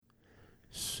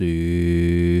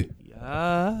Sexy.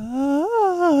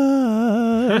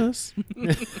 Yes.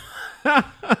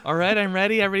 All right, I'm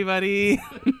ready, everybody.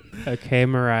 Okay,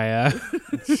 Mariah.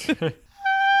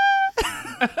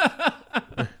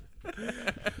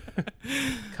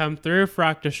 Come through,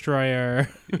 Frock Destroyer.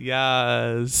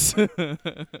 Yes.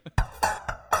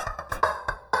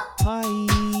 Hi.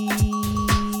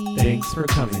 Thanks for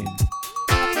coming.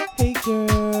 Hey,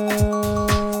 girl.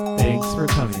 Thanks for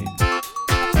coming.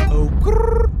 Oh,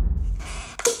 grrr.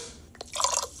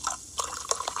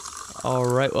 All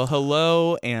right. Well,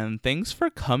 hello, and thanks for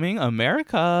coming,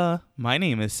 America. My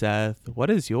name is Seth. What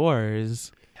is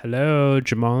yours? Hello,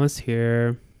 Jamal is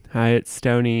here. Hi, it's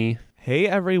Stony. Hey,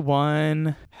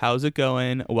 everyone. How's it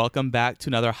going? Welcome back to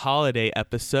another holiday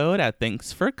episode at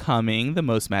Thanks for Coming, the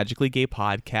most magically gay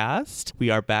podcast.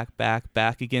 We are back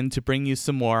again to bring you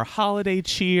some more holiday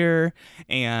cheer,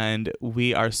 and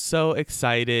we are so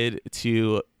excited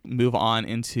to move on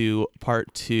into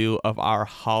part 2 of our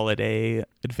holiday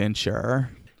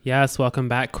adventure. Yes, welcome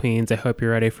back, Queens. I hope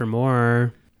you're ready for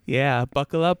more. Yeah,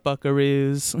 buckle up,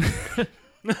 buckaroos.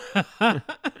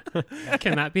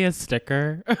 Can that be a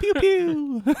sticker? Pew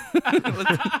pew.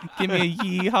 Give me a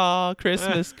yeehaw,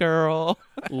 Christmas girl.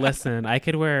 Listen, I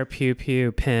could wear a pew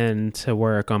pew pin to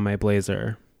work on my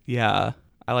blazer. Yeah,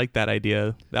 I like that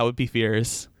idea. That would be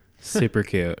fierce. Super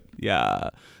cute.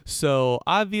 Yeah. So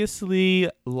obviously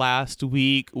last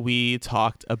week we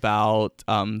talked about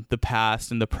the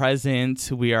past and the present.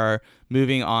 We are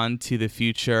moving on to the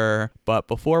future. But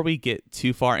before we get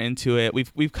too far into it,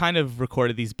 we've kind of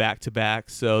recorded these back to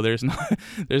back. So there's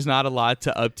not a lot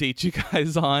to update you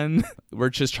guys on. We're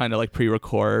just trying to like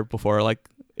pre-record before like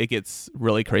it gets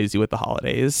really crazy with the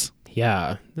holidays.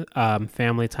 Yeah.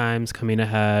 Family time's coming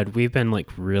ahead. We've been like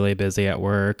really busy at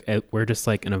work. We're just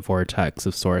like in a vortex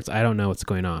of sorts. I don't know what's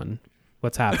going on.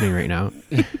 What's happening right now?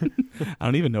 I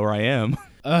don't even know where I am.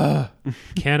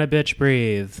 Can a bitch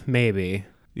breathe? Maybe.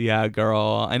 Yeah,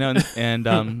 girl. I know.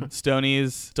 And Stony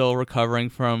is still recovering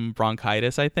from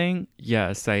bronchitis, I think.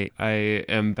 Yes, I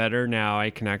am better now. I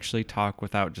can actually talk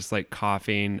without just like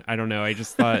coughing. I don't know. I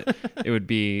just thought it would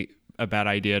be a bad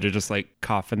idea to just like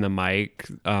cough in the mic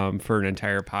for an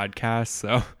entire podcast.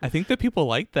 So I think that people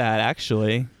like that,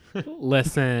 actually.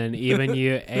 Listen, even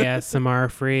you ASMR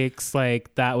freaks,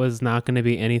 like that was not going to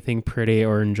be anything pretty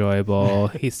or enjoyable.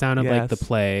 He sounded like the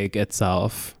plague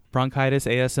itself. Bronchitis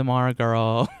ASMR,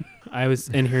 girl. I was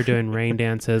in here doing rain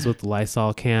dances with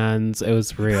Lysol cans. It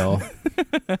was real.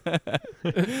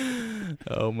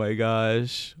 Oh my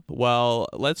gosh. Well,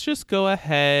 let's just go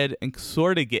ahead and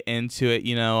sort of get into it.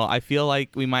 You know, I feel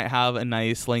like we might have a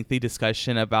nice lengthy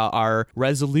discussion about our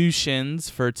resolutions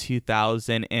for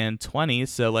 2020.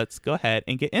 So let's go ahead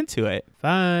and get into it.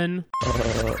 Fun.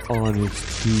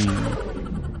 honesty.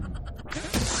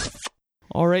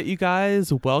 All right, you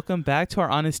guys, welcome back to our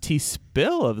Honest Tea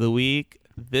Spill of the week.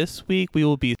 This week, we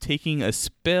will be taking a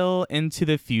spill into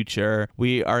the future.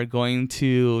 We are going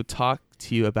to talk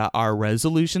to you about our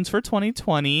resolutions for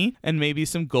 2020 and maybe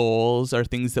some goals or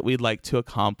things that we'd like to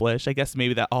accomplish. I guess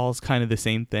maybe that all is kind of the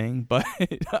same thing, but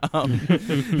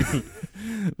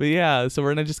but yeah, so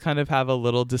we're going to just kind of have a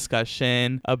little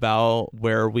discussion about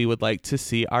where we would like to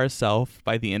see ourselves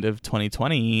by the end of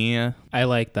 2020. I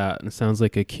like that. It sounds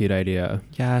like a cute idea.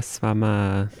 Yes,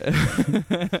 mama.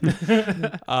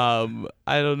 I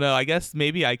don't know. I guess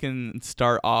maybe I can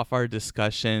start off our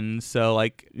discussion. So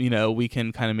like, you know, we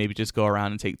can kind of maybe just go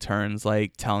around and take turns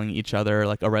like telling each other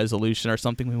like a resolution or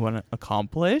something we want to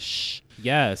accomplish.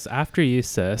 Yes, after you,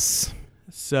 sis.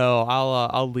 So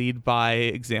I'll lead by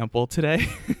example today.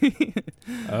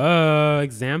 Oh,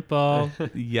 example.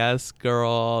 Yes,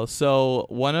 girl. So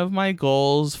one of my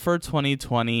goals for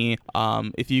 2020,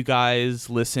 if you guys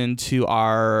listened to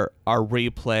our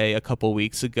replay a couple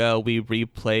weeks ago, we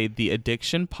replayed the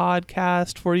addiction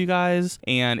podcast for you guys.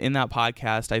 And in that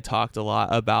podcast, I talked a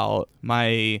lot about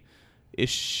my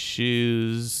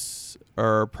issues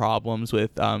or problems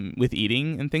with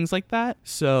eating and things like that.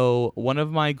 So one of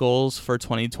my goals for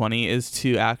 2020 is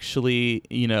to actually,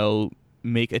 you know,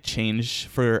 make a change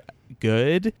for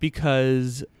good,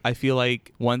 because I feel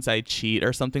like once I cheat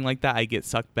or something like that, I get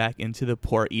sucked back into the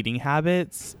poor eating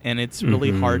habits, and it's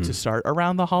really hard to start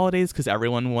around the holidays because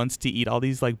everyone wants to eat all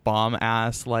these like bomb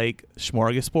ass like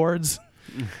smorgasbords.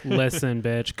 Listen,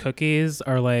 bitch, cookies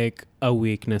are like a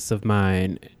weakness of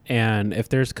mine, and if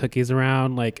there's cookies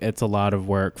around, like it's a lot of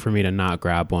work for me to not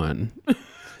grab one.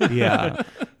 Yeah,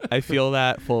 I feel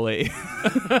that fully.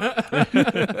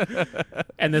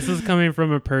 And this is coming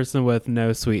from a person with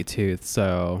no sweet tooth,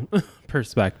 so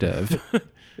perspective.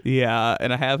 Yeah,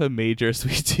 and I have a major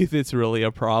sweet tooth. It's really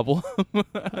a problem.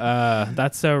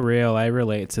 That's so real. I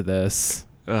relate to this.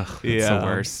 Ugh, it's the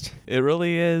worst. It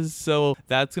really is. So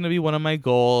that's going to be one of my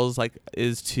goals, like,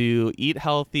 is to eat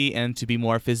healthy and to be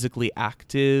more physically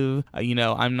active.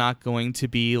 I'm not going to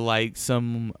be like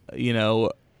some,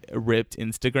 ripped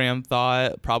Instagram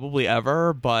thought probably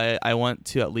ever, but I want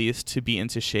to at least to be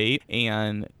into shape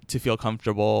and to feel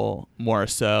comfortable more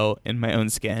so in my own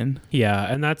skin. Yeah,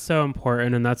 and that's so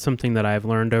important, and that's something that I've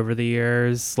learned over the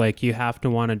years. Like, you have to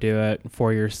want to do it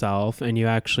for yourself, and you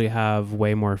actually have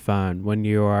way more fun when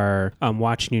you are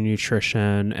watching your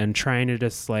nutrition and trying to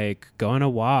just like go on a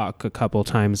walk a couple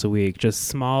times a week. Just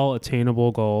small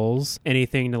attainable goals,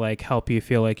 anything to like help you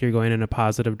feel like you're going in a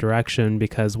positive direction,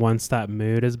 because once that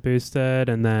mood is boosted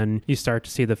and then you start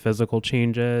to see the physical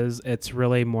changes, it's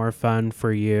really more fun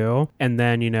for you. And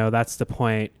then that's the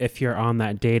point. If you're on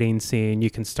that dating scene,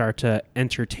 you can start to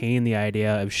entertain the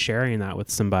idea of sharing that with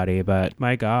somebody. But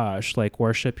my gosh, like,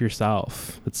 worship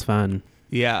yourself. It's fun.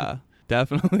 Yeah,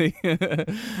 definitely.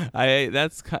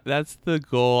 That's the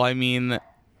goal. I mean,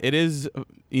 it is,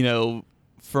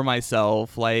 for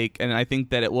myself, like, and I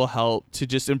think that it will help to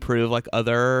just improve like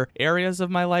other areas of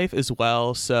my life as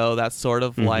well. So that's sort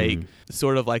of like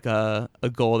a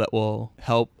goal that will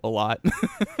help a lot.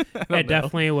 It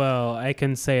definitely will. I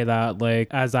can say that, like,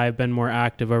 as I've been more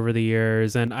active over the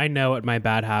years, and I know what my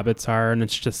bad habits are, and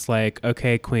it's just like,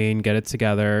 okay, queen, get it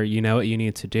together. You know what you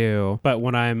need to do. But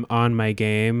when I'm on my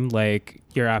game, like,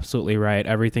 you're absolutely right.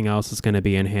 Everything else is going to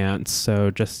be enhanced.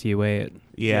 So just you wait.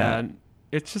 Yeah.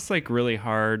 It's just like really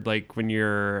hard, like when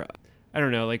you're, I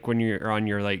don't know, like when you're on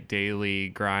your like daily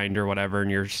grind or whatever,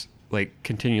 and you're like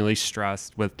continually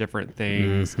stressed with different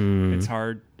things. It's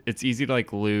hard. It's easy to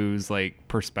like lose like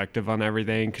perspective on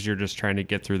everything because you're just trying to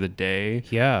get through the day.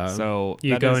 Yeah. So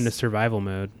you go into survival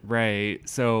mode. Right.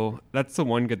 So that's the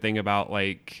one good thing about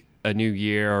like a new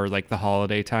year or like the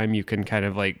holiday time. You can kind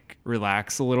of like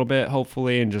relax a little bit,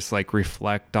 hopefully, and just like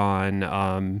reflect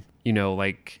on,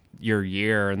 like your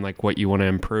year and like what you want to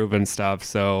improve and stuff.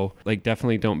 So like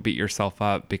definitely don't beat yourself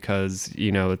up because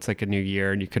it's like a new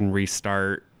year and you can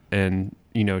restart and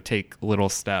take little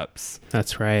steps.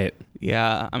 That's right.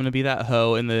 Yeah, I'm gonna be that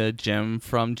hoe in the gym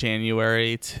from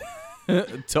January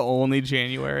to only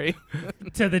January.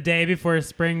 To the day before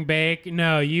spring break.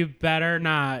 No, you better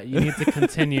not. You need to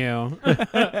continue.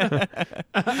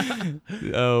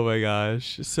 Oh my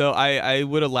gosh. So I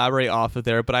would elaborate off of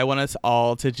there, but I want us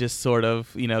all to just sort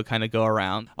of, kind of go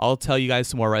around. I'll tell you guys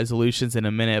some more resolutions in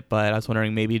a minute, but I was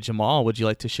wondering, maybe Jamal, would you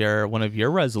like to share one of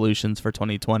your resolutions for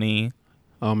 2020?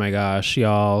 Oh my gosh,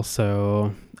 y'all.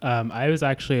 So I was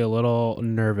actually a little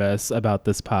nervous about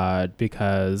this pod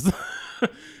because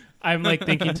I'm like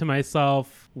thinking to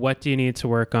myself, what do you need to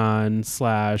work on /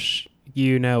 what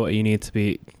you need to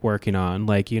be working on?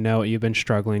 Like, what you've been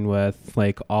struggling with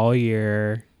like all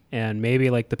year and maybe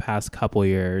like the past couple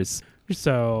years.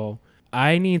 So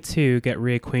I need to get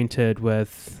reacquainted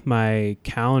with my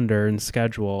calendar and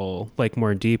schedule like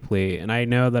more deeply. And I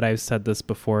know that I've said this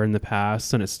before in the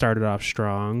past and it started off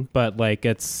strong, but like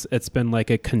it's been like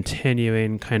a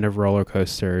continuing kind of roller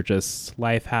coaster, just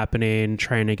life happening,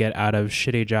 trying to get out of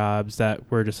shitty jobs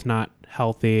that were just not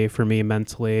healthy for me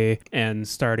mentally, and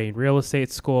starting real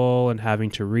estate school and having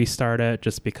to restart it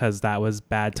just because that was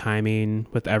bad timing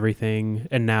with everything.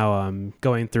 And now I'm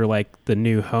going through like the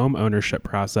new home ownership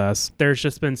process. There's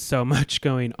just been so much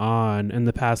going on in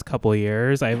the past couple of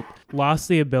years. I've lost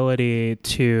the ability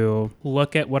to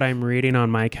look at what I'm reading on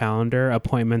my calendar,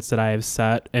 appointments that I have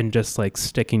set, and just like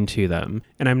sticking to them.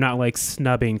 And I'm not like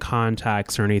snubbing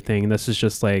contacts or anything. This is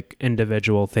just like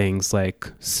individual things like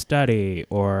study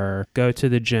or go to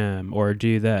the gym or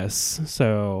do this.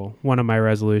 So one of my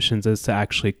resolutions is to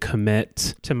actually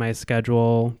commit to my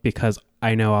schedule, because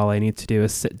I know all I need to do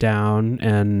is sit down,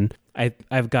 and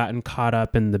I've gotten caught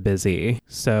up in the busy.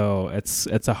 So it's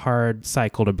a hard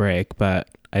cycle to break, but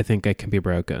I think it can be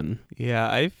broken. Yeah,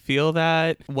 I feel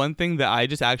that. One thing that I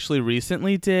just actually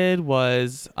recently did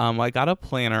was I got a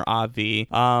planner, Avi,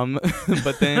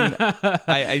 but then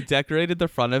I decorated the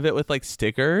front of it with like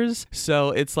stickers, so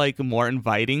it's like more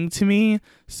inviting to me.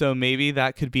 So maybe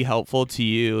that could be helpful to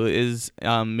you, is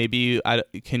maybe I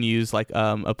can use like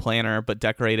a planner but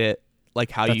decorate it like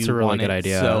how That's you a really want good it.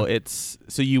 idea.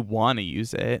 So you want to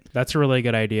use it. That's a really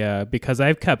good idea, because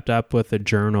I've kept up with a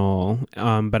journal,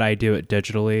 but I do it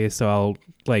digitally. So I'll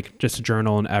like just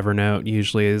journal in Evernote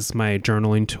usually is my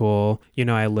journaling tool. You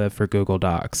know, I live for Google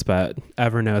Docs, but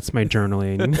Evernote's my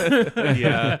journaling.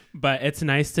 Yeah. But it's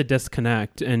nice to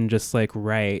disconnect and just like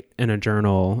write in a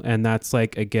journal. And that's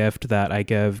like a gift that I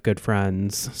give good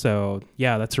friends. So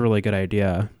yeah, that's a really good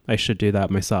idea. I should do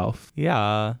that myself.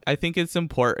 Yeah, I think it's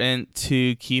important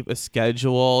to keep a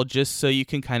schedule just so you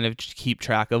can kind of keep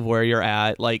track of where you're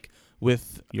at, like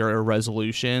with your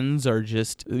resolutions or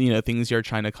just, things you're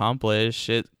trying to accomplish.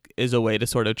 It is a way to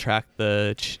sort of track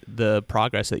the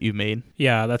progress that you've made.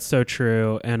 Yeah, that's so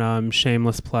true. And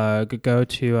shameless plug, go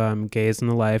to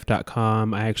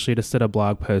gaysinthelife.com. I actually just did a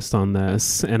blog post on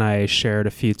this, and I shared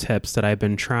a few tips that I've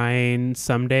been trying.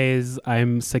 Some days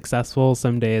I'm successful,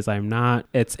 some days I'm not.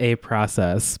 It's a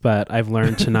process, but I've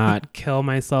learned to not kill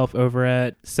myself over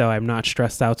it, so I'm not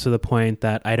stressed out to the point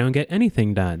that I don't get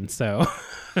anything done. So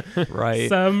right.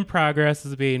 Some progress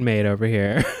is being made over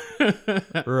here.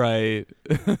 Right.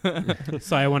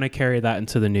 So I want to carry that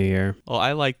into the new year. Well,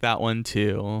 I like that one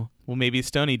too. Well, maybe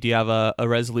Stoney, do you have a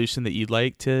resolution that you'd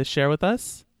like to share with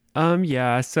us?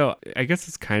 Yeah, so I guess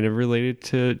it's kind of related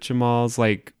to Jamal's.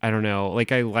 Like, I don't know,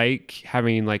 like I like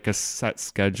having like a set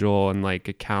schedule and like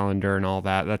a calendar and all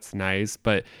that. That's nice,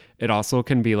 but it also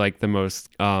can be like the most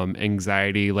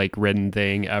anxiety like ridden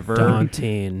thing ever.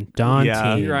 Daunting.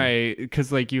 Yeah. Right,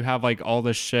 because like you have like all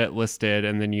the shit listed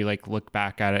and then you like look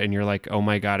back at it and you're like, oh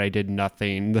my God, I did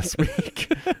nothing this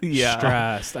week. Yeah.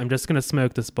 Stressed. I'm just going to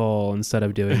smoke this bowl instead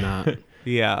of doing that.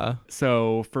 Yeah.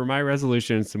 So for my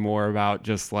resolution, it's more about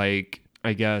just like,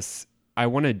 I guess I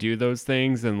want to do those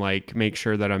things and like make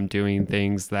sure that I'm doing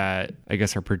things that I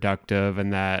guess are productive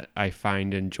and that I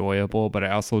find enjoyable. But I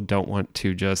also don't want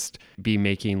to just be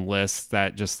making lists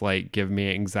that just like give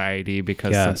me anxiety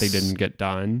because something didn't get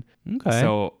done. Okay.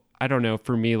 So I don't know,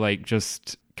 for me, like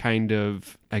just kind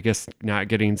of, I guess, not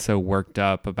getting so worked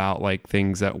up about like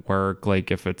things at work, like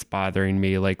if it's bothering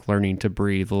me, like learning to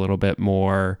breathe a little bit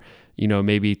more.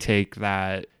 Maybe take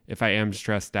that, if I am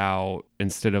stressed out,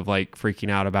 instead of like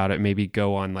freaking out about it, maybe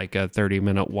go on like a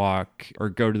 30-minute walk or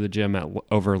go to the gym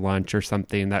over lunch or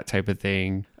something, that type of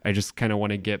thing. I just kind of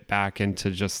want to get back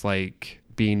into just like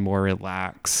being more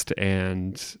relaxed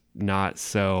and not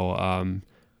so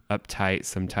uptight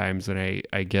sometimes when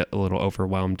I get a little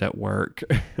overwhelmed at work.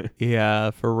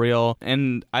 Yeah, for real.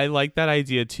 And I like that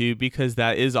idea too, because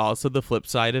that is also the flip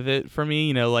side of it for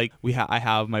me. Like I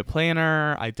have my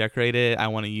planner, I decorate it, I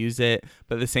want to use it,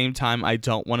 but at the same time, I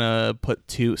don't want to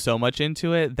put so much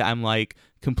into it that I'm like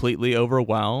completely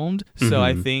overwhelmed. So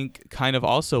I think kind of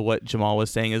also what Jamal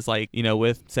was saying is like,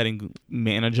 with setting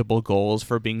manageable goals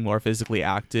for being more physically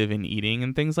active and eating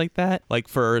and things like that. Like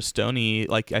for Stoney,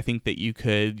 like I think that you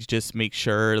could just make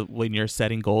sure when you're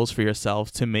setting goals for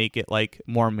yourself to make it like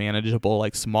more manageable,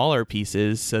 like smaller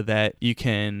pieces, so that you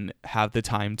can have the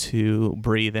time to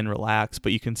breathe and relax,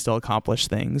 but you can still accomplish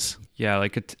things. Yeah,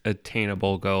 like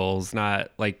attainable goals,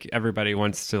 not like everybody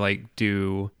wants to like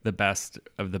do the best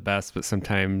of the best, but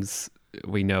sometimes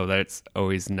we know that it's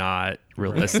always not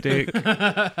realistic.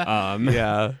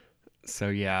 Yeah. So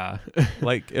yeah.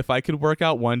 Like if I could work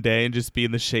out one day and just be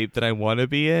in the shape that I want to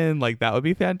be in, like that would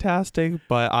be fantastic,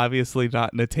 but obviously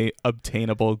not an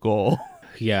obtainable goal.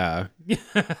 Yeah.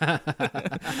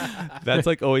 That's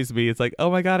like always me. It's like, oh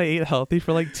my God, I ate healthy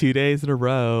for like 2 days in a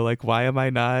row. Like, why am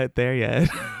I not there yet?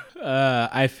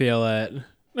 I feel it.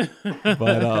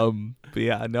 But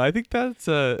yeah, no, I think that's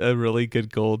a really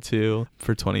good goal too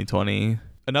for 2020.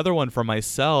 Another one for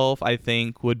myself, I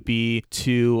think, would be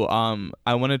to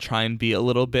I want to try and be a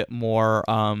little bit more,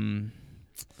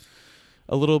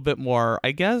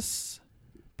 I guess,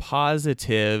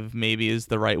 positive maybe is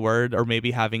the right word, or maybe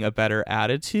having a better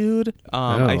attitude.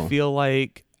 I feel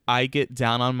like I get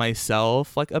down on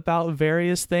myself like about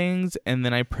various things, and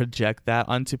then I project that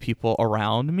onto people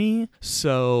around me.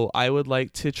 So I would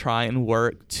like to try and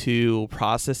work to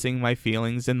processing my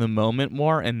feelings in the moment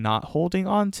more and not holding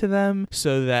on to them,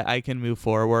 so that I can move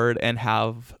forward and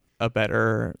have a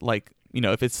better, like,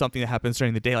 if it's something that happens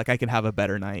during the day, like I can have a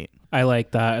better night. I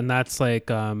like that. And that's like,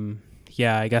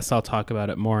 yeah, I guess I'll talk about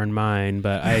it more in mine,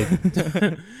 but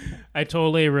I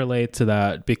totally relate to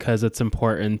that, because it's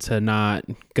important to not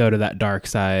go to that dark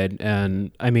side.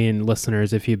 And I mean,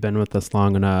 listeners, if you've been with us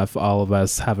long enough, all of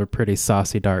us have a pretty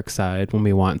saucy dark side when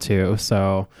we want to.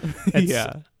 So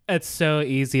it's so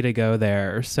easy to go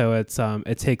there. So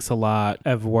it takes a lot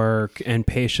of work and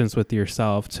patience with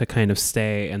yourself to kind of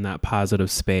stay in that positive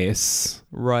space.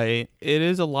 Right. It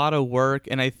is a lot of work,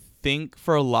 and I think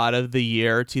for a lot of the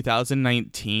year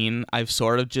 2019, I've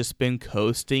sort of just been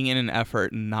coasting in an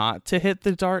effort not to hit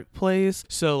the dark place.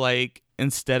 So like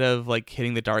instead of like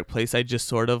hitting the dark place, I just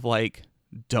sort of like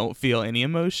don't feel any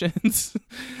emotions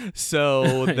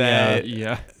so that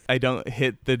Yeah. I don't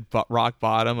hit the rock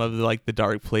bottom of like the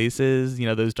dark places,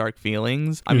 those dark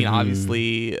feelings. I mean,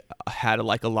 obviously had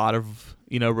like a lot of,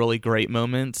 really great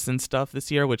moments and stuff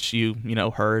this year, which you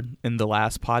heard in the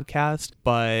last podcast,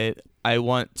 but I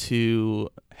want to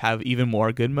have even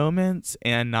more good moments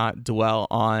and not dwell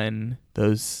on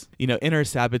those, inner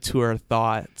saboteur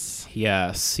thoughts.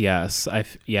 Yes.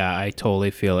 I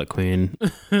totally feel it, Queen.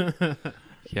 Yeah.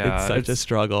 It's such a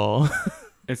struggle.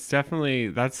 It's definitely,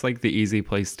 that's like the easy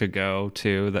place to go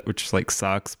to, which like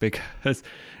sucks because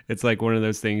it's like one of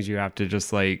those things you have to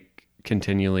just like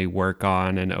continually work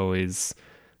on and always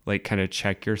like kind of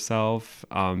check yourself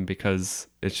because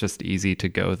it's just easy to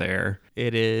go there.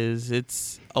 It is.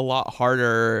 It's a lot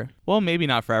harder. Well, maybe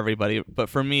not for everybody, but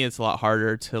for me, it's a lot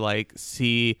harder to like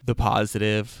see the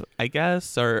positive, I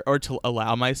guess, or to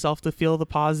allow myself to feel the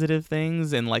positive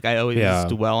things. And like I always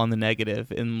dwell on the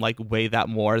negative and like weigh that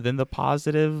more than the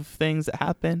positive things that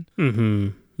happen.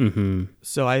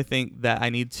 So I think that I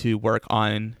need to work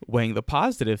on weighing the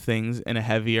positive things in a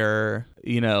heavier,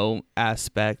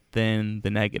 aspect than the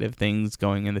negative things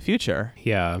going in the future.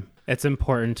 Yeah. It's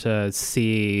important to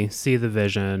see the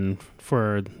vision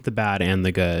for the bad and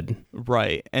the good.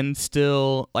 Right. And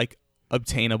still like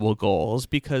obtainable goals,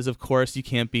 because of course you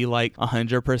can't be like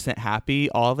 100% happy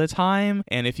all the time.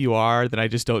 And if you are, then I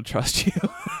just don't trust you.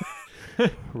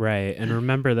 Right. And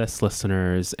remember this,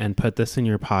 listeners, and put this in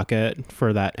your pocket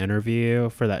for that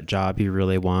interview, for that job you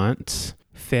really want.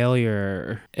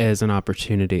 Failure is an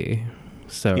opportunity.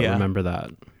 So remember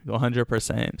that.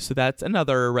 100%. So that's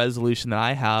another resolution that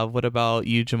I have. What about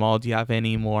you, Jamal? Do you have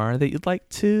any more that you'd like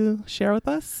to share with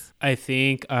us? I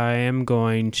think I am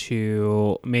going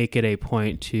to make it a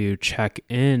point to check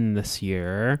in this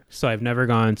year. So I've never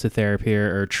gone to therapy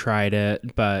or tried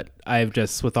it, but I've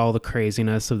just, with all the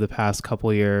craziness of the past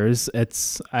couple years,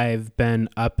 I've been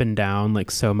up and down like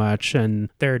so much,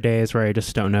 and there are days where I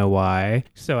just don't know why.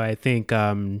 So I think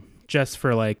just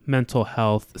for like mental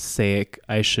health sake,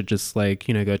 I should just like,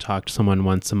 go talk to someone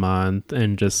once a month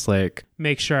and just like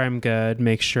make sure I'm good,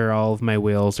 make sure all of my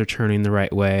wheels are turning the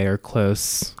right way or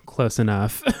close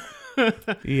enough.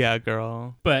 Yeah,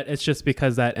 girl. But it's just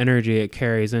because that energy, it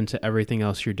carries into everything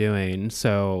else you're doing.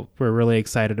 So we're really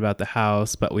excited about the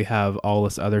house, but we have all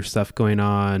this other stuff going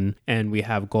on, and we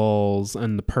have goals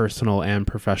in the personal and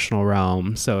professional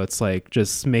realm. So it's like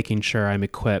just making sure I'm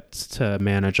equipped to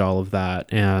manage all of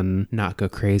that and not go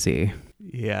crazy.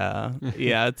 Yeah,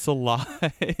 it's a lot.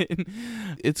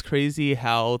 It's crazy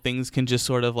how things can just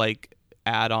sort of like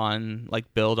add on,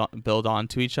 like build on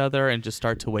to each other and just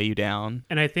start to weigh you down.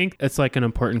 And I think it's like an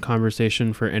important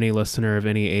conversation for any listener of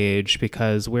any age,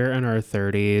 because we're in our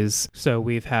 30s. So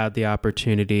we've had the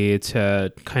opportunity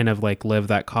to kind of like live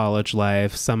that college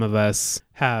life. Some of us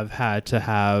have had to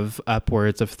have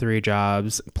upwards of 3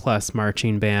 jobs plus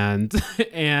marching band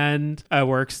and a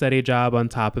work study job on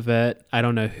top of it. I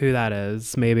don't know who that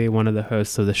is. Maybe one of the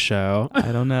hosts of the show.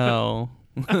 I don't know.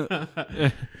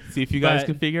 See if you guys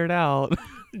can figure it out.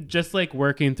 Just like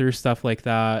working through stuff like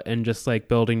that and just like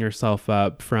building yourself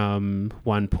up from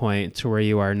one point to where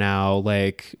you are now,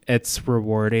 like it's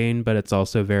rewarding, but it's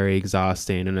also very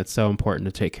exhausting, and it's so important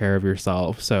to take care of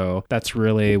yourself. So that's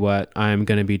really what I'm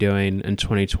going to be doing in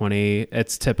 2020.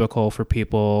 It's typical for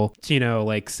people to,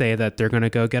 like say that they're going to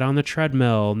go get on the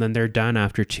treadmill and then they're done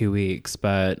after 2 weeks.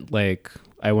 But like,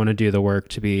 I want to do the work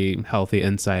to be healthy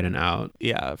inside and out.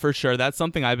 Yeah, for sure. That's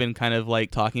something I've been kind of like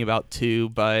talking about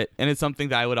too, and it's something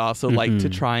that I would also like to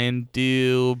try and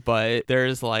do, but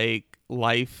there's like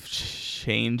life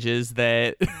changes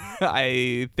that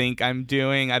I think I'm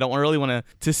doing. I don't really want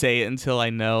to say it until I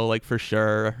know like for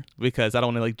sure, because I don't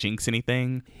want to like jinx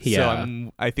anything. Yeah.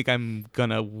 So I think I'm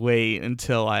gonna wait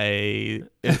until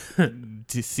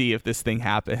to see if this thing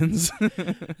happens.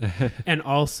 And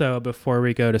also, before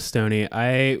we go to Stony,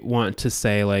 I want to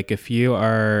say, like, if you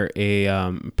are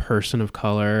a person of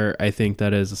color, I think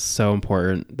that is so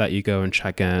important that you go and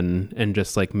check in and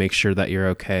just like make sure that you're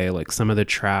okay. Like some of the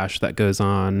trash that goes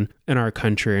on in our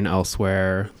country and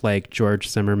elsewhere, like George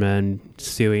Zimmerman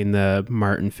suing the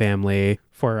Martin family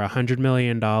for $100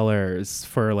 million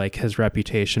for like his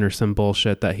reputation or some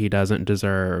bullshit that he doesn't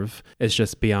deserve. It's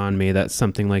just beyond me that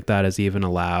something like that is even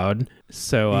allowed.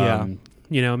 So,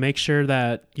 make sure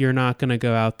that you're not going to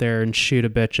go out there and shoot a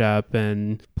bitch up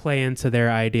and play into their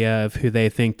idea of who they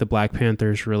think the Black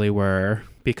Panthers really were,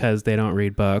 because they don't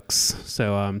read books.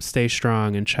 So stay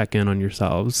strong and check in on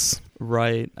yourselves.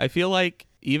 Right. I feel like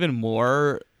even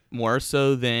more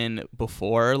so than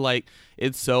before, like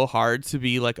it's so hard to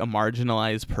be like a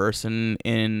marginalized person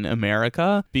in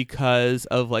America because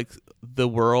of like the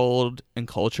world and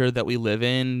culture that we live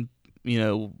in,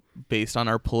 based on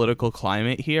our political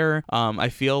climate here, I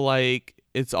feel like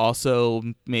it's also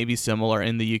maybe similar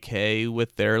in the UK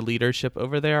with their leadership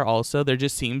over there. Also, there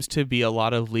just seems to be a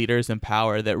lot of leaders in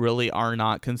power that really are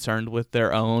not concerned with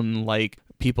their own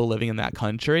people living in that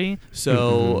country.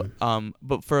 So,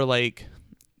 but for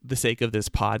the sake of this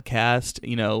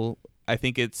podcast, I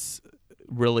think it's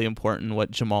really important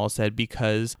what Jamal said,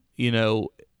 because,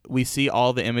 we see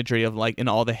all the imagery of and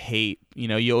all the hate,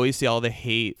 you always see all the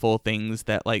hateful things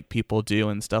that people do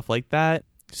and stuff like that.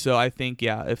 So I think,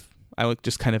 if I would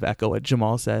just kind of echo what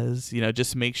Jamal says,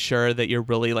 just make sure that you're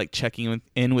really checking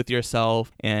in with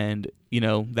yourself, and,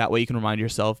 that way you can remind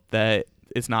yourself that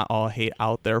it's not all hate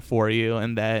out there for you,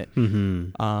 and that,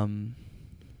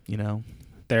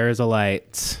 there is a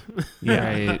light.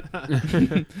 Yeah.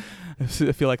 Right.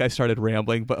 I feel like I started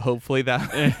rambling, but hopefully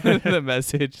that the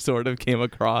message sort of came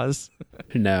across.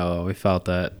 No, we felt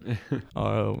it.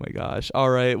 Oh my gosh.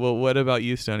 All right. Well, what about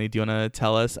you, Stoney? Do you want to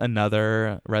tell us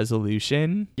another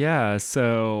resolution? Yeah.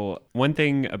 So one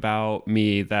thing about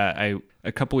me that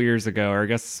a couple years ago, or I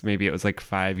guess maybe it was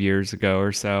 5 years ago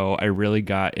or so, I really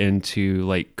got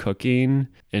into cooking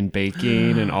and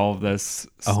baking and all of this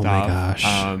stuff. Oh my gosh.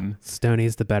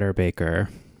 Stoney's the better baker.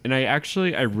 And I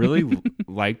really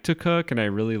like to cook, and I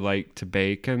really like to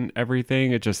bake and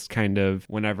everything. It just kind of,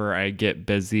 whenever I get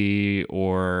busy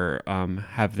or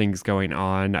have things going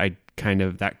on, that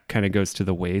kind of goes to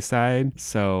the wayside.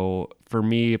 So for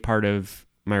me, part of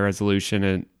my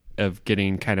resolution of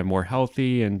getting kind of more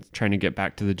healthy and trying to get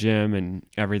back to the gym and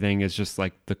everything is just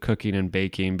the cooking and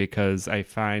baking, because I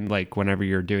find whenever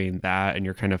you're doing that and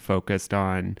you're kind of focused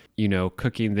on,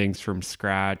 cooking things from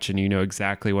scratch, and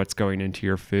exactly what's going into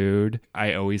your food,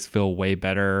 I always feel way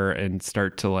better and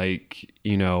start to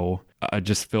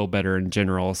just feel better in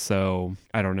general. So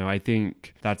I don't know. I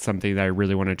think that's something that I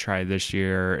really want to try this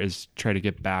year, is try to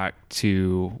get back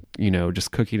to,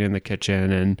 just cooking in the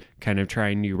kitchen and kind of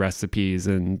trying new recipes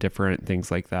and different things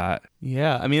like that.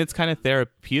 Yeah. I mean, it's kind of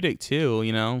therapeutic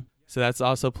too, so that's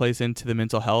also plays into the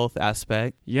mental health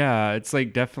aspect. Yeah. It's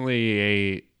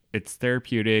definitely it's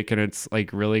therapeutic, and it's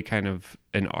really kind of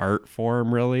an art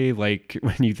form, really,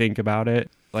 when you think about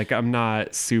it. I'm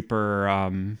not super,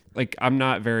 I'm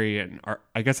not very,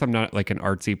 I guess I'm not an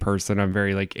artsy person. I'm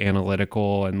very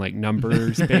analytical and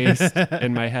numbers based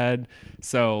in my head.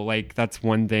 So that's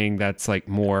one thing that's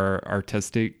more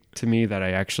artistic to me that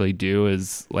I actually do,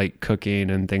 is cooking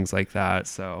and things like that.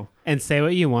 So. And say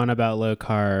what you want about low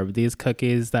carb, these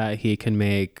cookies that he can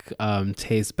make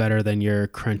taste better than your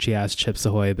crunchy ass Chips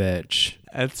Ahoy bitch.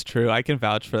 That's true. I can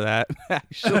vouch for that,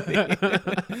 actually.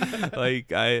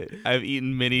 I've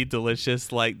eaten many delicious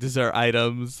dessert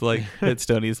items that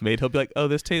Stoney's made. He'll be like, "Oh,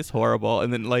 this tastes horrible,"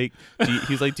 and then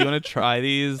he's like, "Do you want to try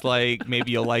these?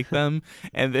 Maybe you'll like them."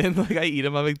 And then I eat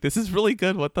them. I'm like, "This is really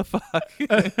good. What the fuck?"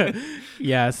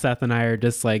 Yeah, Seth and I are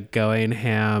just going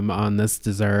ham on this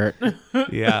dessert.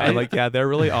 Yeah, they're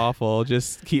really awful.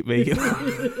 Just keep making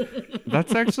them.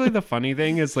 That's actually the funny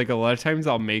thing, is a lot of times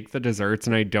I'll make the desserts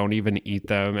and I don't even eat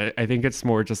them. I think it's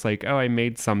more just oh, I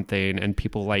made something and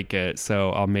people like it,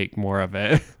 so I'll make more of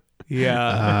it.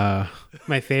 Yeah.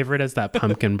 My favorite is that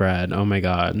pumpkin bread. Oh my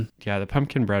God. Yeah, the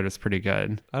pumpkin bread is pretty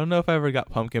good. I don't know if I ever got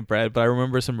pumpkin bread, but I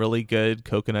remember some really good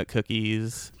coconut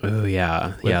cookies. Oh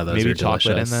yeah. Yeah, those maybe are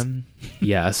chocolate delicious. in them.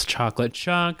 Yes, chocolate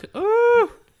chunk. Ooh.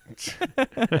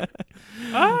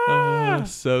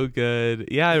 So good.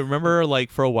 Yeah, I remember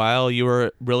for a while you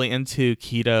were really into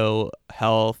keto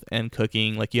health and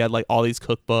cooking. You had all these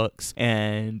cookbooks,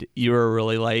 and you were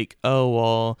really oh,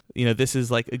 well, this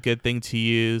is a good thing to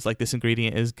use. This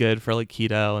ingredient is good for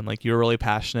keto, and you were really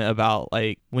passionate about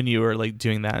when you were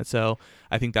doing that. So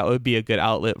I think that would be a good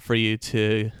outlet for you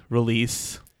to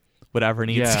release whatever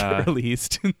needs to get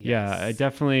released. Yeah, I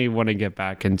definitely want to get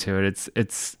back into it.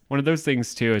 It's one of those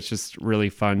things too. It's just really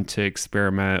fun to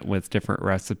experiment with different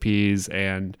recipes,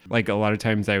 and a lot of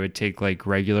times I would take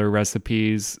regular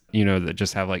recipes, that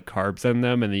just have carbs in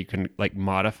them, and then you can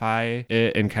modify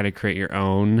it and kind of create your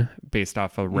own based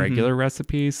off a regular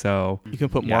recipe. So you can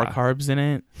put more carbs in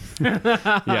it.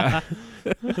 Yeah.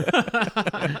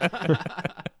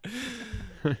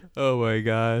 Oh my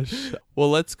gosh.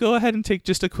 Well, let's go ahead and take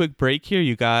just a quick break here,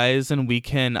 you guys, and we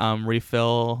can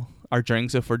refill our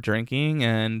drinks if we're drinking,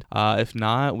 and if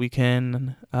not, we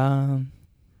can I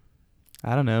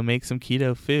don't know, make some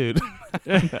keto food.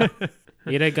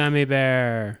 Eat a gummy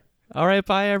bear. All right,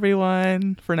 bye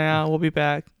everyone. For now, we'll be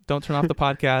back. Don't turn off the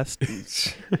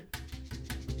podcast.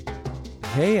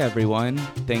 Hey everyone,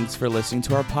 thanks for listening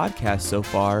to our podcast so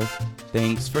far.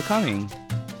 Thanks for coming.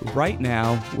 Right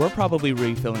now, we're probably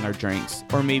refilling our drinks,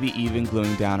 or maybe even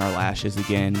gluing down our lashes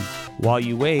again. While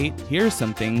you wait, here's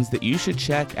some things that you should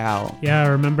check out. Yeah,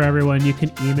 remember everyone, you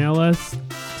can email us,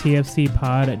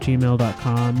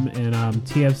 tfcpod@gmail.com, and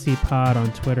tfcpod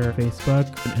on Twitter, Facebook,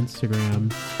 and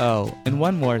Instagram. Oh, and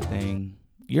one more thing.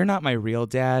 You're not my real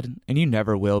dad, and you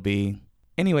never will be.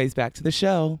 Anyways, back to the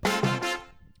show.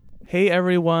 Hey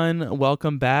everyone,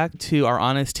 welcome back to our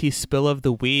Honest Tea Spill of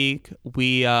the Week.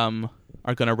 We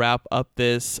are going to wrap up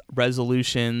this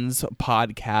resolutions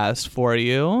podcast for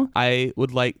you. I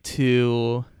would like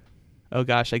to... Oh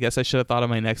gosh, I guess I should have thought of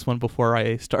my next one before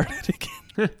I started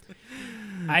again.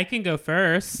 I can go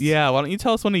first. Yeah, why don't you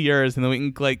tell us one of yours and then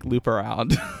we can loop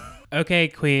around. Okay,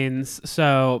 queens.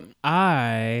 So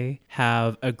I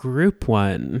have a group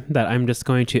one that I'm just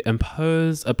going to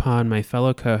impose upon my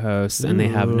fellow co-hosts, and they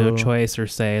have no choice or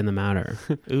say in the matter.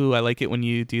 Ooh, I like it when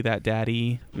you do that,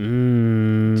 Daddy.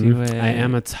 Do it. I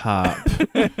am a top.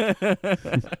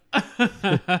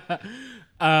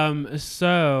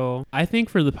 So I think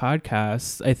for the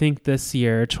podcast, I think this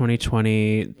year,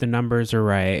 2020, the numbers are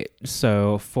right.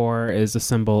 So 4 is a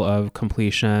symbol of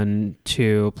completion,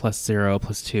 2 + 0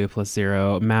 + 2 +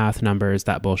 0, math numbers,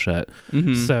 that bullshit.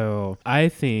 Mm-hmm. So I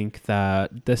think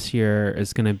that this year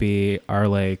is going to be our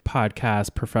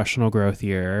podcast professional growth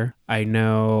year. I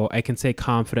know I can say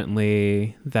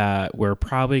confidently that we're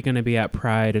probably going to be at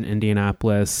Pride in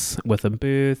Indianapolis with a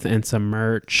booth and some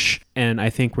merch. And I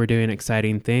think we're doing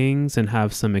exciting things and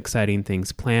have some exciting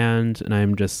things planned. And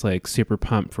I'm just super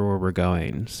pumped for where we're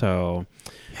going. So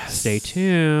Stay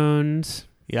tuned.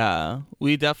 Yeah,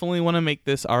 we definitely want to make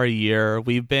this our year.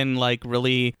 We've been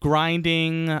really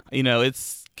grinding.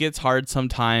 Gets hard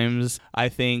sometimes. I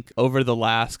think over the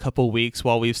last couple weeks,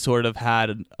 while we've sort of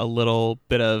had a little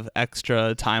bit of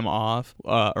extra time off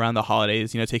around the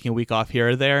holidays, taking a week off here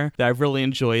or there, that I've really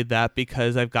enjoyed that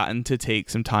because I've gotten to take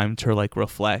some time to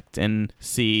reflect and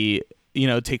see,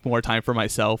 take more time for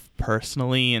myself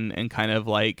personally and kind of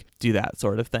do that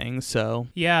sort of thing. So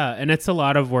yeah, and it's a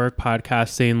lot of work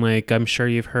podcasting. I'm sure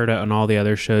you've heard it on all the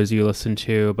other shows you listen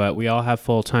to, but we all have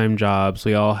full-time jobs.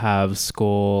 We all have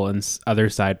school and other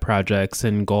side projects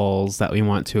and goals that we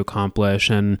want to accomplish.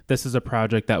 And this is a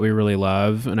project that we really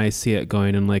love, and I see it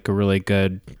going in a really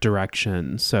good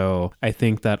direction. So I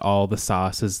think that all the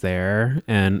sauce is there,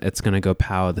 and it's going to go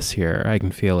pow this year. I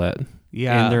can feel it.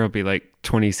 yeah. And there will be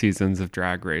 20 seasons of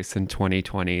Drag Race in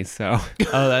 2020. So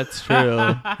Oh, that's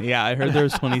true. Yeah, I heard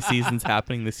there's 20 seasons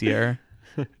happening this year.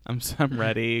 I'm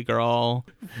ready, girl.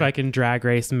 Fucking Drag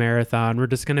Race marathon. We're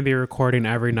just going to be recording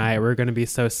every night. We're going to be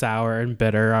so sour and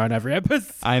bitter on every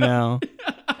episode. I know.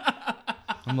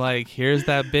 I'm here's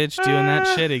that bitch doing that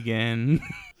shit again.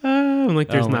 I'm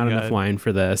there's Oh my not enough God. wine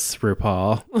for this,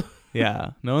 RuPaul.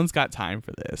 Yeah, no one's got time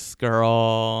for this,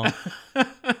 girl.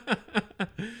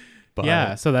 But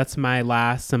Yeah, so that's my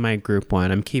last and my group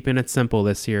one. I'm keeping it simple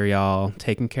this year, y'all.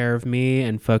 Taking care of me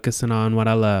and focusing on what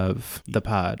I love, the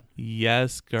pod.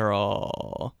 yes,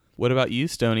 girl. What about you,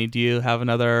 Stoney? Do you have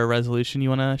another resolution you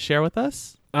want to share with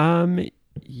us?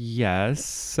 yes.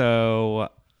 So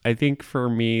I think for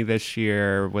me this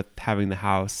year, with having the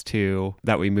house too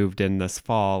that we moved in this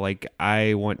fall,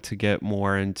 I want to get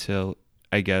more into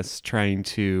trying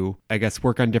to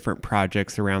work on different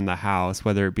projects around the house,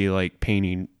 whether it be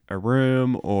painting a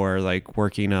room or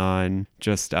working on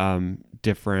just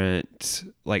different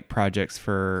projects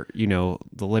for the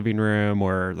living room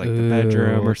or the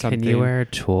bedroom or something. Can you wear a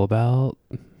tool belt?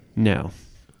 No,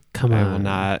 Come on. I will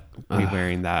not be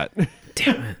wearing that.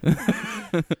 Damn it.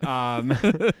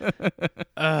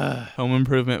 Home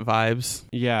improvement vibes.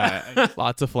 Yeah.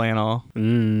 Lots of flannel.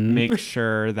 Make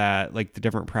sure that the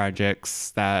different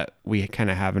projects that we kind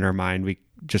of have in our mind, we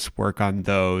just work on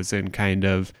those and kind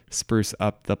of spruce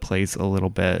up the place a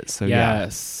little bit. So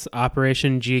Yes.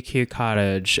 Operation GQ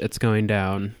Cottage. It's going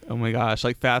down. Oh my gosh.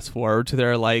 Fast forward to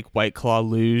their White Claw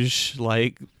luge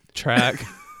track.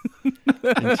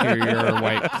 Interior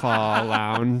White Claw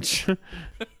lounge.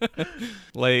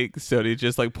 Stoney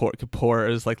just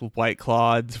pours White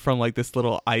Claw from this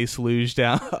little ice luge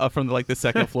down from the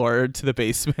second floor to the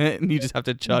basement, and you just have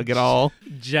to chug it all.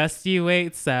 Just you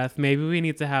wait, Seth. Maybe we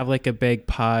need to have a big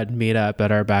pod meetup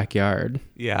at our backyard.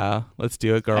 Yeah, let's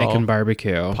do it, girl. I can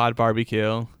barbecue. Pod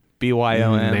barbecue.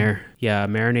 BYOM.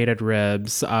 Marinated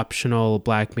ribs, optional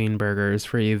black bean burgers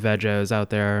for you vegos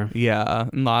out there. Yeah,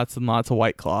 and lots of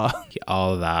White Claw.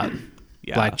 All of that.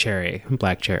 Yeah. Black cherry.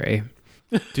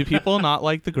 Do people not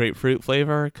like the grapefruit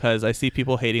flavor? Because I see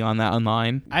people hating on that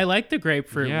online. I like the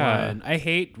grapefruit Yeah. one. I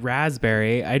hate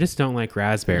raspberry. I just don't like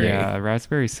raspberry. Yeah,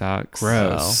 raspberry sucks.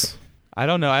 Gross. I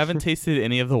don't know. I haven't tasted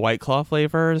any of the White Claw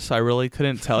flavors, so I really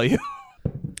couldn't tell you.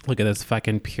 Look at this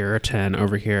fucking Puritan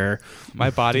over here. My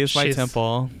body is my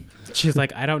temple. She's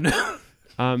like, I don't know.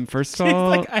 First of all,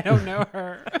 like, I don't know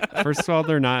her. First of all,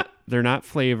 they're not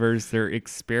flavors, they're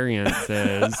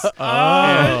experiences.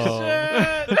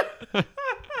 Oh, shit.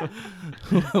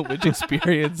 Which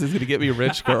experience is gonna get me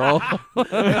rich, girl?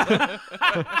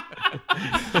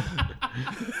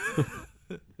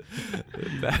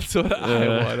 That's what I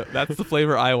want. That's the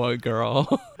flavor I want,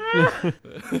 girl.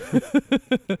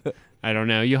 I don't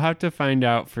know. You'll have to find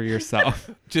out for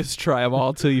yourself. Just try them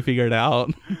all till you figure it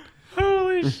out.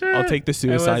 Holy shit. I'll take the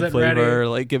suicide flavor. Ready.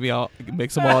 Like, give me all,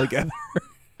 mix them all together.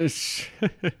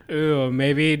 Ooh,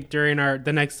 maybe during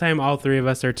the next time all three of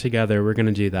us are together, we're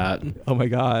gonna do that. Oh my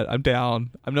god, I'm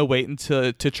down. I'm gonna wait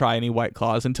to try any White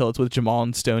Claws until it's with Jamal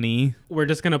and Stoney. We're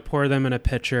just gonna pour them in a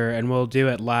pitcher and we'll do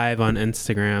it live on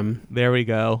Instagram. There we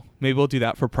go. Maybe we'll do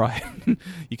that for Pride.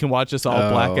 You can watch us all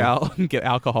black out and get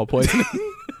alcohol poisoning.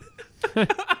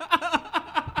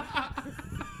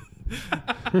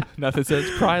 Nothing says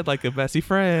pride like a messy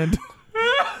friend.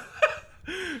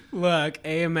 Look,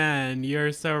 amen.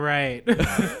 You're so right.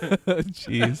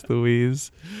 Jeez Louise.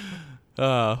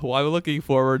 Well, I'm looking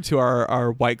forward to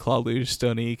our White Claw luge,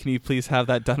 Stoney. Can you please have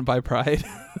that done by Pride?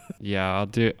 Yeah,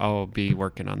 I'll be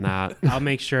working on that. I'll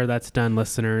make sure that's done,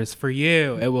 listeners. For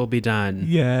you, it will be done.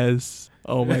 Yes.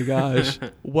 Oh my gosh.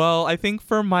 Well, I think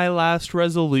for my last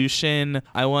resolution,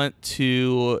 I want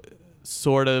to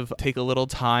sort of take a little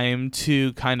time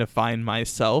to kind of find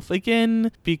myself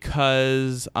again,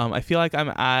 because I feel like I'm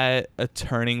at a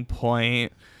turning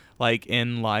point like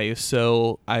in life.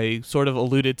 So I sort of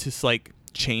alluded to like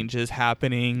changes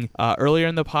happening earlier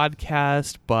in the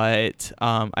podcast, but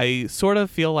I sort of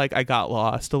feel like I got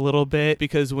lost a little bit,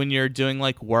 because when you're doing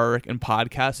like work and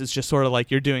podcasts, it's just sort of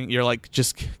like you're like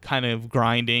just kind of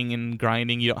grinding. You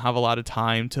don't have a lot of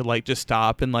time to like just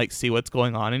stop and like see what's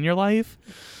going on in your life.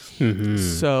 Mm-hmm.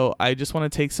 So I just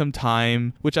want to take some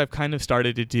time, which I've kind of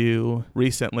started to do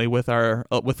recently with a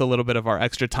little bit of our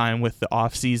extra time with the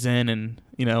off season. And,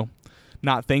 you know,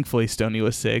 not thankfully Stoney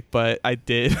was sick, but I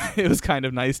did. It was kind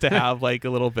of nice to have like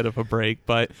a little bit of a break,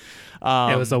 but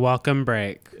it was a welcome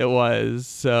break. It was.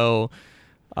 So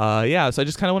so I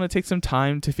just kind of want to take some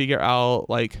time to figure out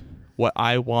like what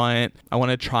I want. I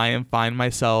want to try and find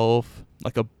myself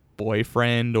like a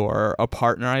boyfriend or a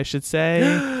partner, I should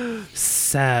say.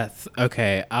 Seth,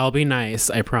 okay, I'll be nice,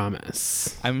 I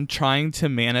promise. I'm trying to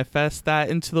manifest that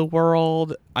into the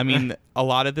world. I mean, a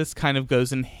lot of this kind of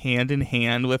goes in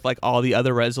hand with like all the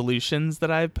other resolutions that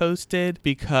I've posted,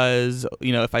 because,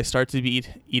 you know, if I start to be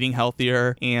eating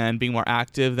healthier and being more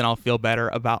active, then I'll feel better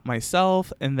about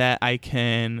myself, and that I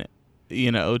can,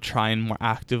 you know, try and more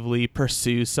actively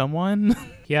pursue someone.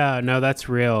 Yeah, no, that's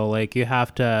real. Like, you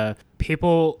have to,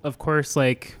 people, of course,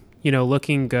 like, you know,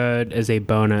 looking good is a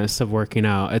bonus of working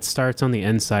out. It starts on the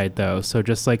inside, though. So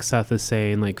just like Seth is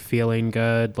saying, like, feeling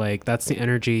good, like, that's the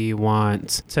energy you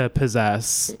want to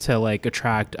possess to, like,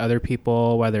 attract other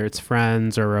people, whether it's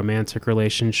friends or romantic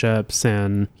relationships.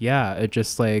 And yeah, it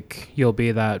just, like, you'll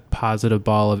be that positive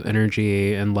ball of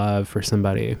energy and love for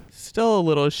somebody. Still a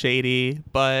little shady,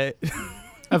 but...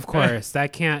 Of course,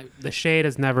 the shade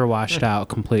is never washed out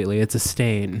completely. It's a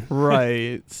stain.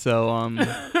 Right. So,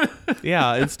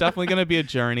 yeah, it's definitely going to be a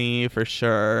journey for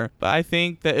sure. But I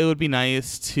think that it would be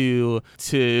nice to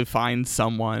find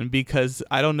someone, because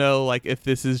I don't know, like, if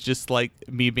this is just like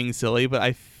me being silly, but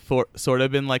I've sort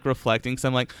of been like reflecting. So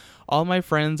I'm like, all my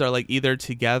friends are like either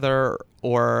together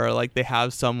or like they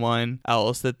have someone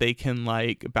else that they can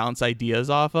like bounce ideas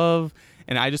off of.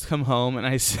 And I just come home and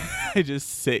I just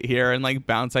sit here and like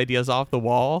bounce ideas off the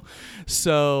wall.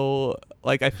 So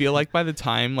like, I feel like by the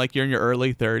time like you're in your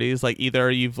early 30s, like either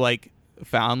you've like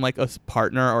found like a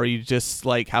partner or you just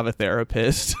like have a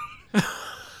therapist.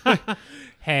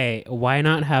 Hey, why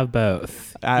not have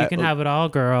both? You can have it all,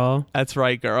 girl. That's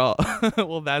right, girl.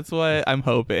 Well, that's what I'm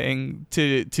hoping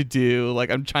to do.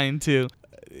 Like, I'm trying to,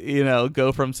 you know,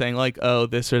 go from saying like, oh,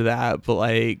 this or that, but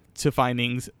like to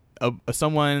finding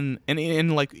someone in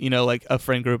like, you know, like a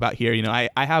friend group out here. You know,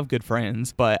 I have good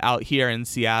friends, but out here in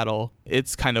Seattle,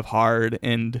 it's kind of hard,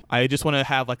 and I just want to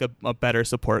have like a better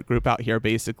support group out here,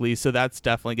 basically. So that's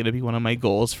definitely going to be one of my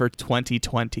goals for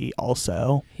 2020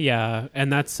 also. Yeah,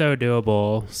 and that's so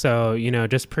doable. So, you know,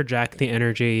 just project the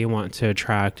energy you want to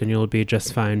attract and you'll be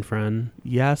just fine, friend.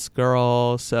 Yes,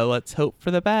 girl. So let's hope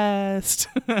for the best.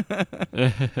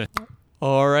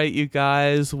 All right, you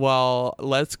guys. Well,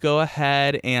 let's go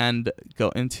ahead and go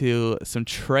into some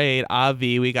trade.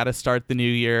 Avi, we got to start the new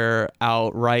year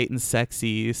out right and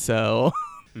sexy. So,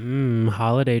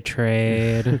 holiday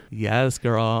trade. Yes,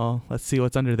 girl. Let's see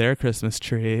what's under their Christmas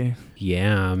tree.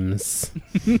 Yams.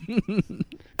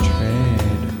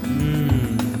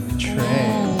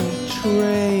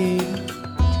 Trade.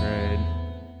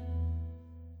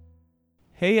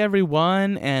 Hey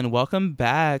everyone, and welcome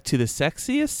back to the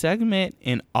sexiest segment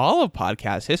in all of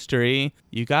podcast history.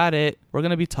 You got it. We're going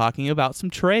to be talking about some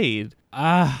trade.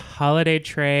 Holiday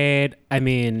trade. I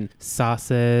mean,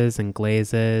 sauces and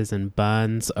glazes and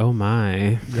buns. Oh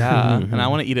my. Yeah, and I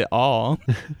want to eat it all.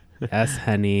 Yes,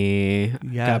 honey.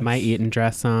 Yes. Got my eating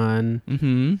dress on.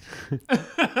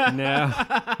 Mm-hmm. No.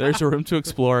 There's a room to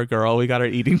explore, girl. We got our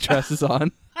eating dresses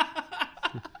on.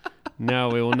 No,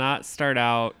 we will not start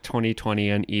out 2020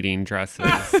 in eating dresses.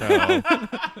 So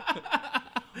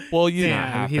Well,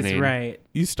 Damn, he's happening. right.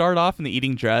 you start off in the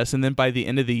eating dress, and then by the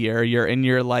end of the year, you're in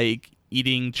your like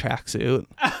eating tracksuit.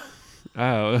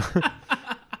 oh.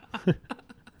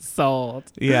 Sold.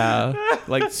 Yeah,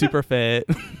 like super fit,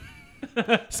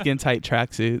 skin tight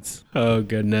tracksuits. Oh,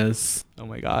 goodness. Oh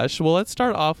my gosh. Well, let's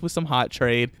start off with some hot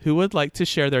trade. Who would like to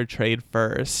share their trade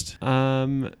first?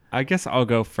 I guess I'll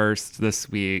go first this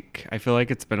week. I feel like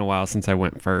it's been a while since I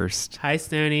went first. Hi,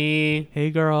 Stoney.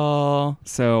 Hey, girl.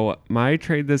 So my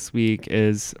trade this week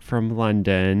is from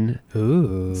London.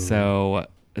 Ooh. So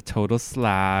a total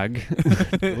slag.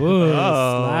 Ooh,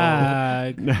 Oh.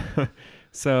 slag.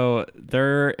 So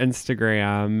their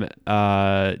Instagram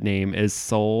name is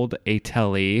Sold a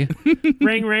Telly.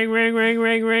 Ring, ring, ring, ring,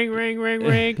 ring, ring, ring, ring,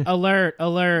 ring. Alert,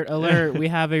 alert, alert. We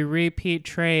have a repeat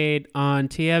trade on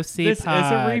TFC This is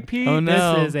Pod. a repeat? Oh,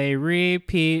 no. This is a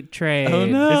repeat trade. Oh,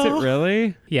 no. Is it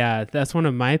really? Yeah, that's one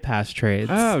of my past trades.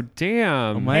 Oh,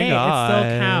 damn. Oh my Hey, God. it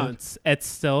still counts. It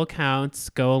still counts.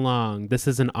 Go along. This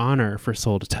is an honor for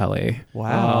Soul to Telly.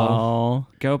 Wow.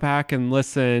 Go back and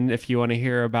listen if you want to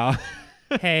hear about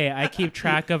Hey, I keep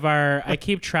track of our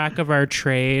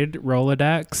trade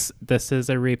Rolodex. This is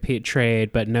a repeat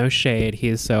trade, but no shade. He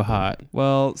is so hot.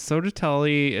 Well,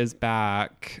 Sodatelli is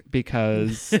back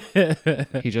because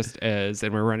he just is,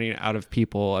 and we're running out of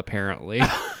people apparently.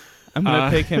 I'm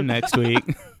going to pick him next week.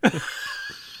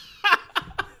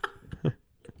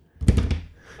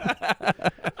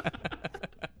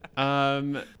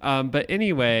 But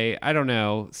anyway, I don't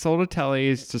know. Soldatelli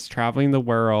is just traveling the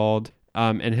world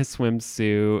in his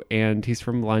swimsuit, and he's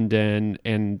from London,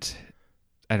 and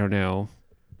I don't know.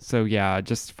 So yeah,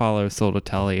 just follow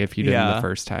Soldatelli if you didn't Yeah. the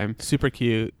first time. Super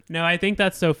cute. No, I think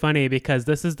that's so funny because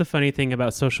this is the funny thing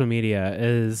about social media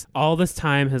is all this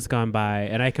time has gone by,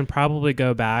 and I can probably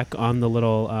go back on the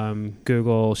little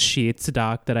Google Sheets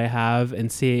doc that I have and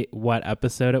see what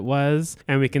episode it was,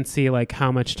 and we can see like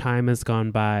how much time has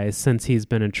gone by since he's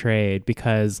been in trade.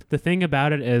 Because the thing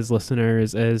about it is,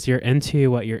 listeners, is you're into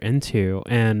what you're into,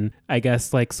 and I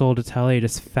guess like Soldatelli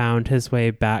just found his way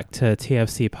back to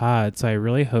TFC Pod, so I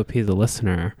really hope he's a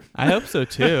listener. I hope so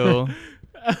too.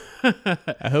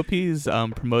 I hope he's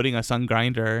promoting us on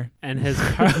Grindr. And his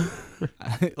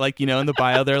Like, you know, in the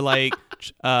bio, they're like,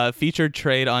 featured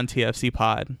trade on TFC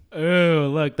Pod.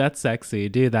 oh, look, that's sexy.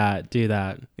 Do that.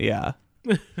 Yeah.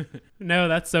 No,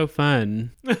 that's so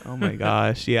fun. Oh my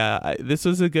gosh. Yeah. This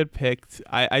was a good pick.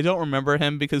 I don't remember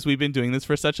him because we've been doing this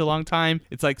for such a long time.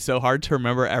 It's like so hard to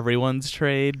remember everyone's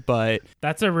trade, but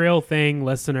That's a real thing,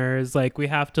 listeners. Like, we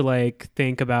have to like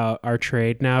think about our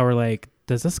trade now. We're like,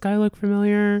 does this guy look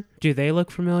familiar? Do they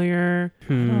look familiar?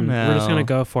 don't know. We're just gonna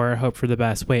go for it, hope for the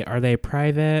best. Wait, are they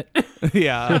private?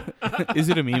 yeah. Is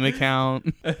it a meme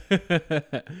account? Oh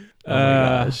my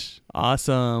gosh.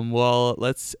 Awesome. Well,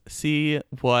 let's see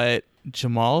what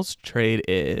Jamal's trade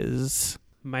is.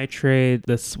 My trade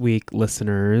this week,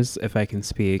 listeners, if I can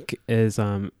speak, is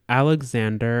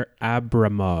Alexander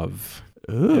Abramov.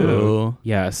 Ooh.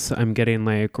 Yes, I'm getting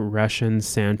like Russian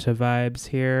Santa vibes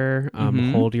here.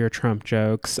 Hold your Trump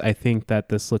jokes. I think that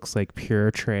this looks like pure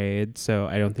trade, so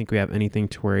I don't think we have anything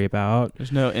to worry about.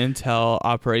 There's no intel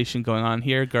operation going on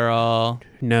here, girl.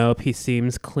 Nope, he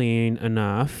seems clean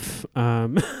enough.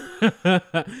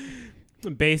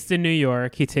 Based in New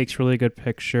York, he takes really good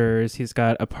pictures. He's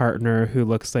got a partner who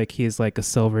looks like he's like a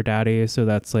silver daddy, so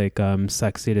that's like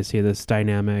sexy to see this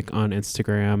dynamic on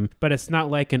Instagram. But it's not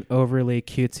like an overly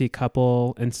cutesy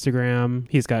couple Instagram.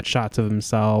 He's got shots of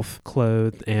himself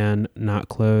clothed and not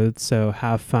clothed, so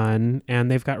have fun. And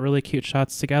they've got really cute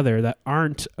shots together that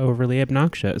aren't overly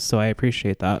obnoxious, so I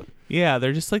appreciate that. Yeah,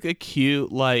 they're just like a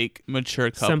cute, like,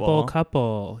 mature couple. Simple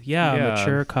couple. Yeah,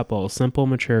 mature couple. Simple,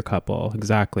 mature couple.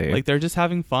 Exactly. Like, they're just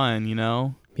having fun, you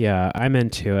know? Yeah, I'm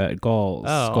into it. Goals.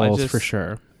 Oh, Goals for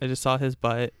sure. I just saw his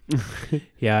butt.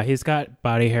 Yeah, he's got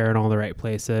body hair in all the right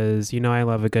places. You know I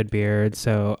love a good beard,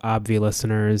 so Obvi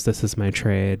listeners, this is my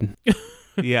trade.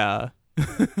 Yeah.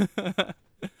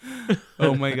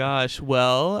 Oh my gosh.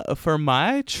 Well, for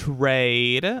my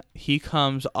trade, he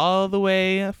comes all the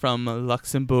way from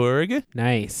Luxembourg.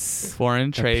 Nice.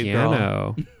 Foreign trade, girl.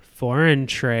 Piano. Foreign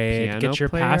trade. Piano Get your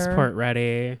player? passport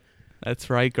ready.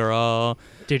 That's right, girl.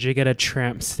 Did you get a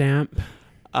tramp stamp?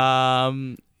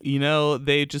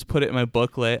 They just put it in my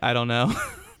booklet. I don't know.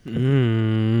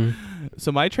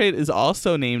 So my trade is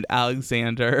also named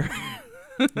Alexander.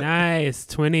 Nice.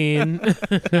 Twinning.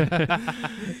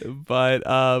 But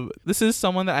this is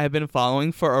someone that I've been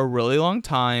following for a really long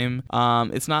time.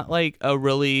 It's not like a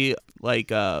really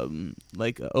like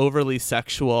overly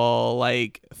sexual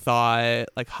thought,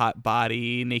 hot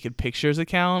body naked pictures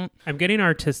account. I'm getting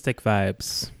artistic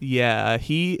vibes. Yeah,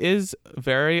 he is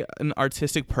very an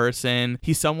artistic person.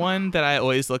 He's someone that I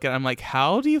always look at. I'm like,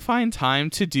 how do you find time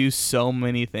to do so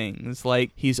many things? Like,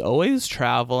 he's always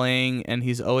traveling, and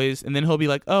then he'll be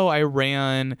like, oh, I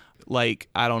ran 8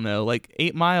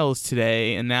 miles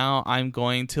today, and now I'm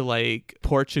going to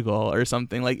Portugal or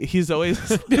something. He's always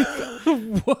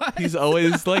What? he's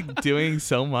always doing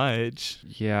so much.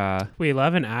 Yeah. We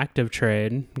love an active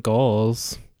trade.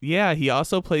 Goals. Yeah, he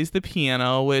also plays the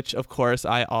piano, which of course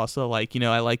I also like.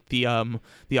 I like the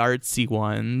artsy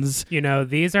ones.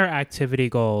 These are activity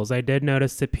goals. I did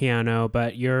notice the piano,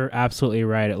 but you're absolutely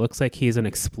right. It looks like he's an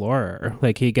explorer.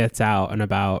 He gets out and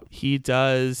about. He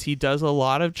does a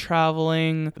lot of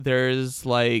traveling. There's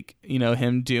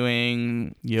him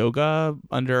doing yoga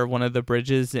under one of the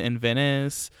bridges in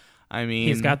Venice. I mean,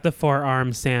 he's got the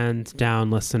forearm sand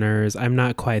down, listeners. I'm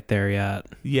not quite there yet.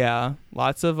 Yeah,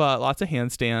 lots of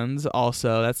handstands.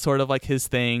 Also, that's sort of his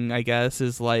thing, I guess,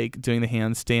 is doing the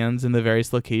handstands in the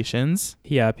various locations.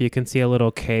 Yep, you can see a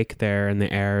little cake there in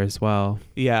the air as well.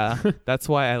 Yeah, that's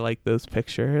why I like those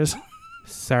pictures.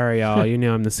 Sorry, y'all. You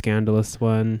know I'm the scandalous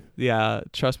one. Yeah,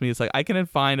 trust me. It's I can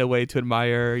find a way to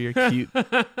admire your cute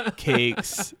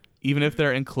cakes, even if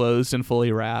they're enclosed and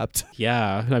fully wrapped.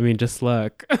 Yeah, I mean, just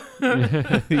look.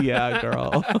 Yeah,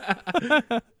 girl.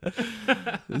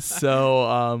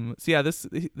 So yeah,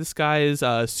 this guy is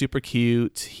super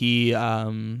cute. He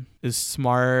is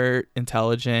smart,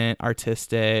 intelligent,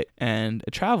 artistic, and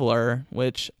a traveler,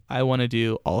 which I want to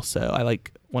do also. I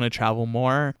want to travel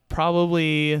more.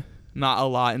 Probably not a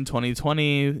lot in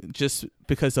 2020 just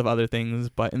because of other things,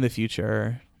 but in the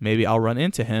future maybe I'll run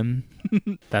into him.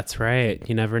 That's right.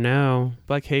 You never know.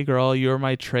 Hey girl, you're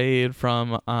my trade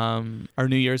from our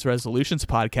New Year's resolutions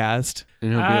podcast.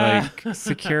 And he'll be like,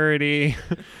 security.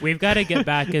 We've got to get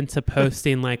back into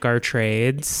posting our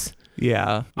trades.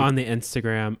 Yeah. On the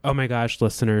Instagram. Oh my gosh,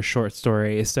 listeners, short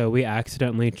story. So we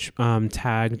accidentally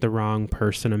tagged the wrong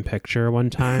person in picture one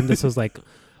time. This was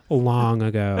long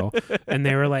ago, and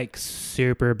they were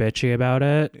super bitchy about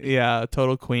it. Yeah,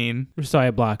 total queen. So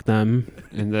I blocked them.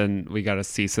 And then we got a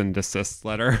cease and desist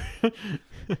letter.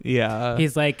 Yeah.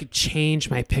 He's change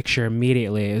my picture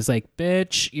immediately. It was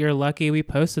bitch, you're lucky we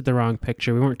posted the wrong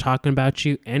picture. We weren't talking about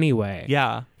you anyway.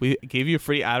 Yeah, we gave you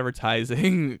free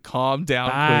advertising. Calm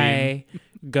down, Bye. queen.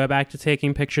 Go back to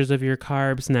taking pictures of your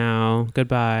carbs now.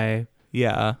 Goodbye.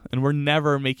 Yeah, and we're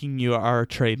never making you our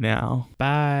trade now.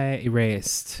 Bye.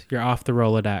 Erased. You're off the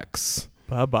Rolodex.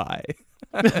 Bye-bye.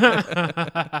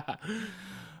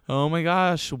 Oh my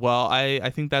gosh. Well, I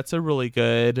think that's a really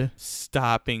good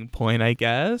stopping point, I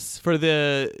guess. For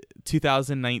the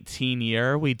 2019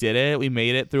 year, we did it. We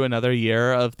made it through another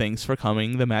year of Thanks for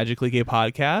Coming, the Magically Gay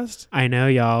podcast. I know,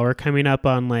 y'all. We're coming up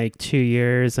on 2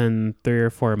 years and 3 or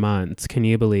 4 months. Can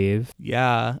you believe?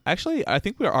 Yeah. Actually, I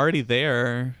think we're already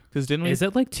there. Because didn't we? Is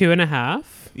it 2.5?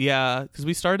 Yeah, because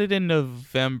we started in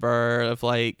November of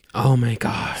oh my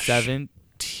gosh,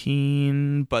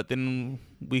 17, but then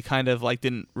we kind of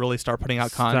didn't really start putting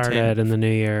out content. Started in the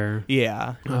new year.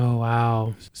 Yeah. Oh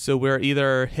wow. So we're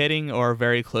either hitting or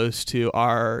very close to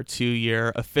our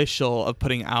 2-year official of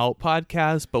putting out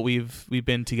podcasts, but we've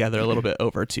been together a little bit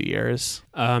over 2 years.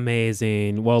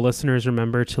 Amazing. Well, listeners,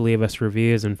 remember to leave us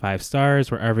reviews and 5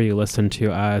 stars wherever you listen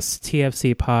to us.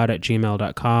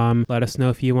 tfcpod@gmail.com. Let us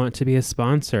know if you want to be a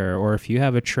sponsor or if you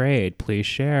have a trade. Please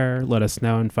share. Let us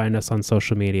know and find us on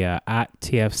social media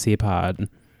 @tfcpod.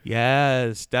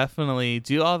 Yes, definitely.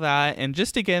 Do all that. And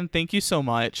just again, thank you so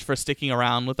much for sticking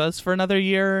around with us for another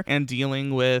year and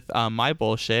dealing with my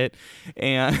bullshit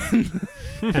and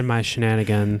and my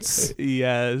shenanigans.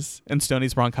 Yes. And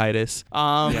Stoney's bronchitis.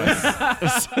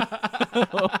 Yes.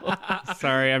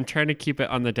 Sorry, I'm trying to keep it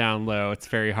on the down low. It's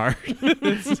very hard.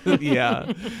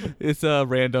 Yeah. It's a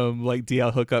random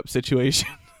DL hookup situation.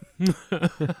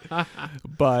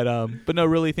 But no,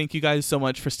 really, thank you guys so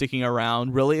much for sticking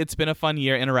around. Really, it's been a fun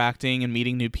year interacting and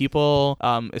meeting new people,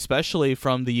 especially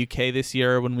from the UK this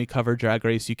year when we covered Drag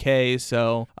Race UK.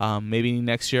 So maybe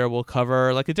next year we'll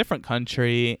cover like a different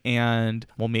country and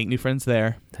we'll make new friends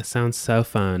there. That sounds so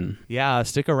fun. Yeah,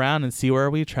 stick around and see where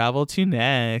we travel to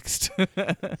next.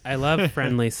 I love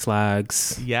friendly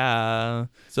slags. Yeah.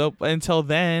 So until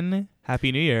then,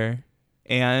 Happy New Year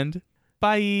and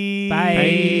bye.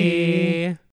 Bye.